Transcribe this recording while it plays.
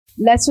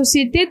La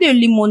Société de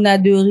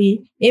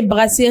Limonaderies et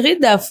Brasseries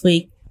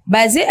d'Afrique,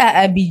 basée à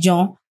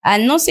Abidjan,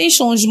 annonce un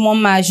changement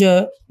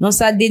majeur dans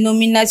sa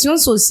dénomination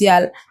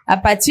sociale à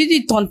partir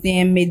du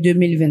 31 mai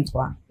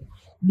 2023.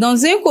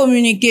 Dans un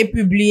communiqué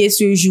publié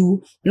ce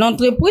jour,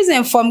 l'entreprise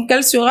informe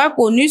qu'elle sera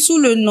connue sous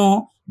le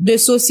nom de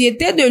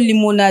Société de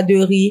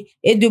Limonaderies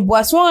et de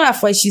Boissons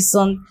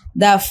Rafraîchissantes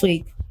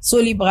d'Afrique,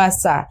 SOLIBRA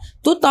SA,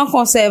 tout en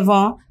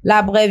conservant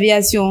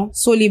l'abréviation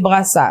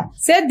SOLIBRA SA.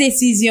 Cette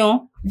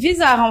décision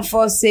vise à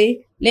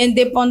renforcer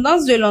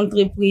l'indépendance de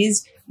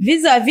l'entreprise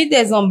vis-à-vis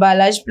des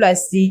emballages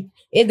plastiques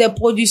et des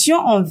productions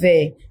en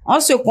verre, en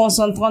se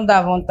concentrant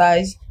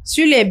davantage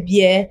sur les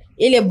bières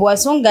et les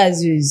boissons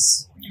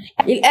gazeuses.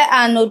 Il est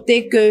à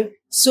noter que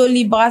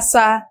SOLIBRA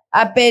SA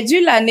a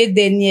perdu l'année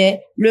dernière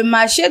le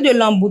marché de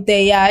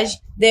l'embouteillage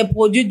des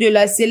produits de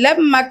la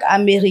célèbre marque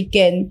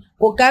américaine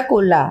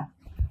Coca-Cola.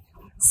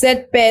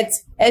 Cette perte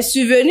est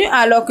survenue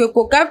alors que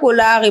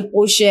Coca-Cola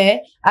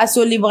reprochait à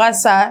SOLIBRA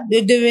SA de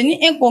devenir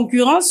un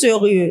concurrent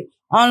sérieux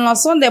en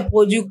lançant des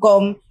produits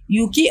comme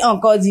Yuki en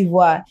Côte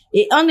d'Ivoire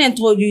et en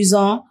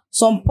introduisant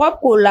son propre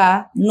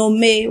cola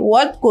nommé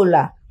World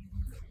Cola.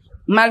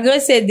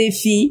 Malgré ces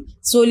défis,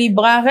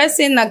 SOLIBRA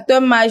reste un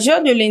acteur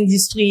majeur de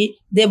l'industrie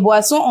des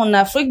boissons en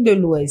Afrique de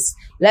l'Ouest.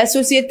 La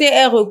société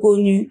est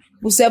reconnue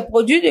pour ses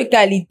produits de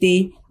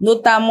qualité,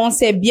 notamment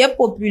ses bières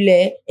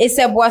populaires et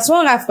ses boissons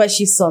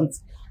rafraîchissantes.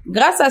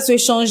 Grâce à ce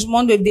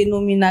changement de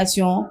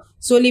dénomination,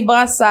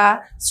 SOLIBRA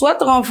SA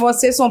souhaite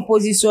renforcer son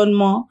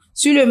positionnement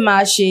sur le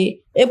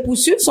marché et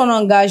poursuivre son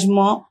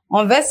engagement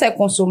envers ses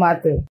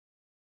consommateurs.